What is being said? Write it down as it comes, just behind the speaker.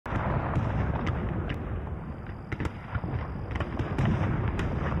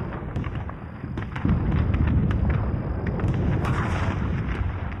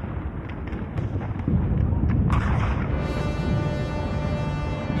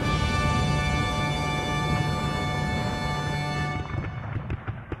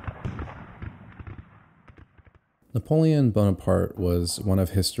Napoleon Bonaparte was one of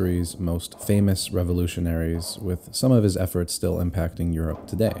history's most famous revolutionaries, with some of his efforts still impacting Europe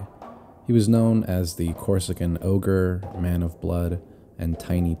today. He was known as the Corsican ogre, man of blood, and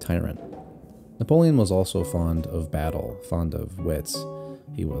tiny tyrant. Napoleon was also fond of battle, fond of wits.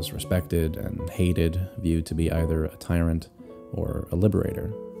 He was respected and hated, viewed to be either a tyrant or a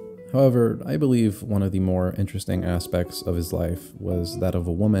liberator. However, I believe one of the more interesting aspects of his life was that of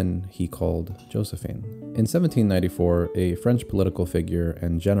a woman he called Josephine. In 1794, a French political figure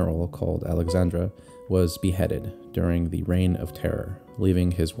and general called Alexandre was beheaded during the Reign of Terror,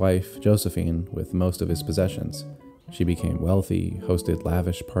 leaving his wife, Josephine, with most of his possessions. She became wealthy, hosted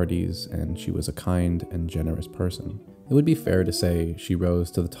lavish parties, and she was a kind and generous person. It would be fair to say she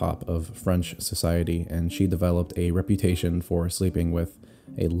rose to the top of French society, and she developed a reputation for sleeping with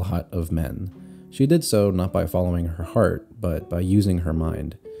a lot of men. She did so not by following her heart, but by using her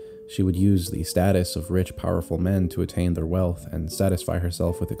mind. She would use the status of rich, powerful men to attain their wealth and satisfy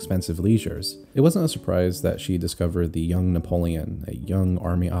herself with expensive leisures. It wasn't a surprise that she discovered the young Napoleon, a young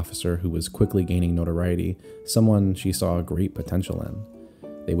army officer who was quickly gaining notoriety, someone she saw great potential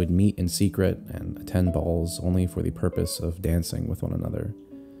in. They would meet in secret and attend balls only for the purpose of dancing with one another.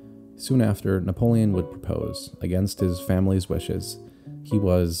 Soon after, Napoleon would propose, against his family's wishes. He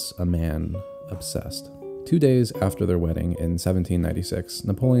was a man obsessed. 2 days after their wedding in 1796,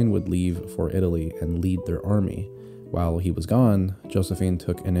 Napoleon would leave for Italy and lead their army. While he was gone, Josephine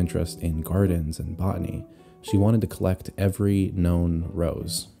took an interest in gardens and botany. She wanted to collect every known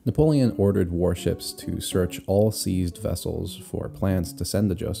rose. Napoleon ordered warships to search all seized vessels for plants to send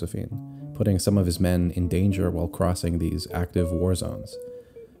to Josephine, putting some of his men in danger while crossing these active war zones.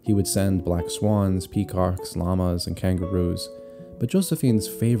 He would send black swans, peacocks, llamas, and kangaroos, but Josephine's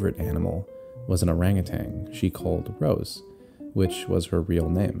favorite animal was an orangutan she called Rose, which was her real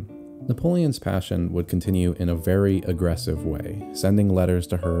name. Napoleon's passion would continue in a very aggressive way, sending letters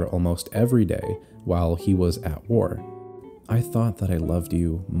to her almost every day while he was at war. "I thought that I loved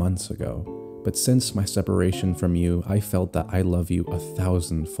you months ago, but since my separation from you, I felt that I love you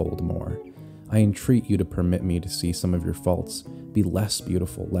 1,000-fold more. I entreat you to permit me to see some of your faults, be less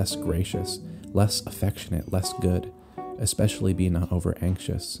beautiful, less gracious, less affectionate, less good. Especially be not over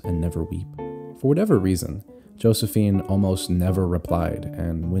anxious and never weep." For whatever reason, Josephine almost never replied,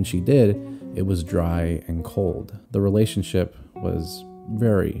 and when she did, it was dry and cold. The relationship was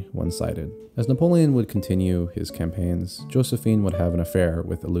very one-sided. As Napoleon would continue his campaigns, Josephine would have an affair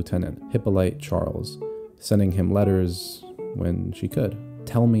with a lieutenant, Hippolyte Charles, sending him letters when she could.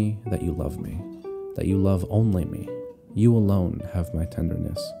 "Tell me that you love me, that you love only me. You alone have my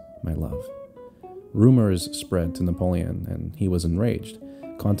tenderness, my love." Rumors spread to Napoleon, and he was enraged,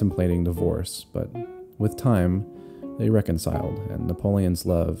 contemplating divorce, but with time, they reconciled, and Napoleon's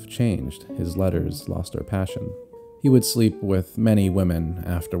love changed. His letters lost their passion. He would sleep with many women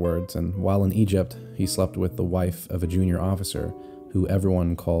afterwards, and while in Egypt, he slept with the wife of a junior officer, who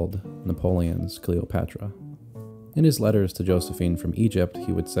everyone called Napoleon's Cleopatra. In his letters to Josephine from Egypt,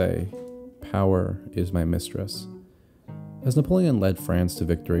 he would say, "Power is my mistress." As Napoleon led France to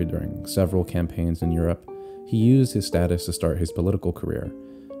victory during several campaigns in Europe, he used his status to start his political career.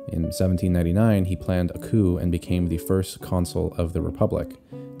 In 1799, he planned a coup and became the first consul of the Republic,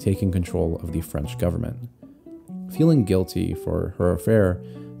 taking control of the French government. Feeling guilty for her affair,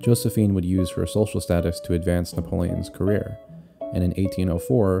 Josephine would use her social status to advance Napoleon's career, and in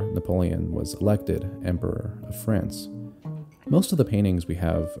 1804, Napoleon was elected Emperor of France. Most of the paintings we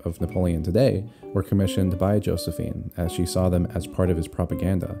have of Napoleon today were commissioned by Josephine, as she saw them as part of his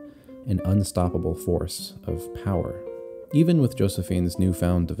propaganda, an unstoppable force of power. Even with Josephine's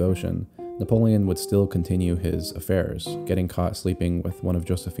newfound devotion, Napoleon would still continue his affairs, getting caught sleeping with one of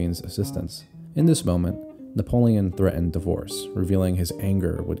Josephine's assistants. In this moment, Napoleon threatened divorce, revealing his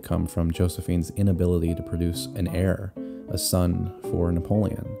anger would come from Josephine's inability to produce an heir, a son for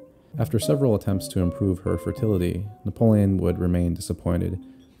Napoleon. After several attempts to improve her fertility, Napoleon would remain disappointed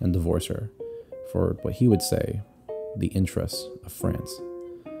and divorce her, for what he would say, the interests of France.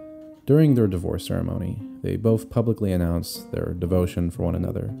 During their divorce ceremony, they both publicly announced their devotion for one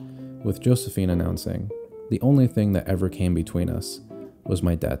another, with Josephine announcing, "The only thing that ever came between us was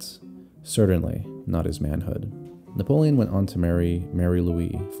my debts, certainly not his manhood." Napoleon went on to marry Mary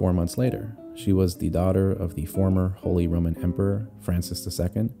Louise 4 months later. She was the daughter of the former Holy Roman Emperor, Francis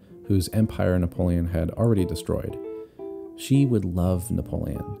II, whose empire Napoleon had already destroyed. She would love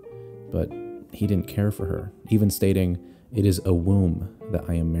Napoleon, but he didn't care for her, even stating, "It is a womb that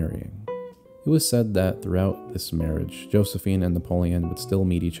I am marrying." It was said that throughout this marriage, Josephine and Napoleon would still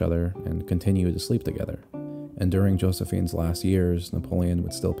meet each other and continue to sleep together. And during Josephine's last years, Napoleon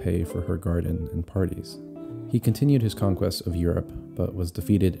would still pay for her garden and parties. He continued his conquest of Europe, but was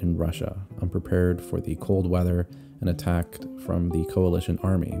defeated in Russia, unprepared for the cold weather and attacked from the coalition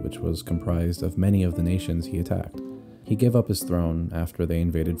army, which was comprised of many of the nations he attacked. He gave up his throne after they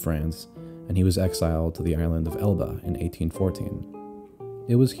invaded France, and he was exiled to the island of Elba in 1814.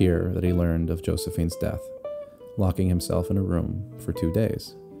 It was here that he learned of Josephine's death, locking himself in a room for 2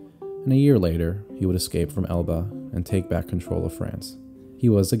 days. And a year later, he would escape from Elba and take back control of France. He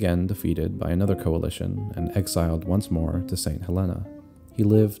was again defeated by another coalition and exiled once more to St. Helena. He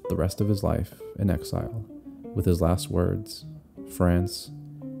lived the rest of his life in exile, with his last words, France,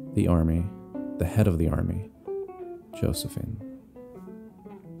 the army, the head of the army, Josephine.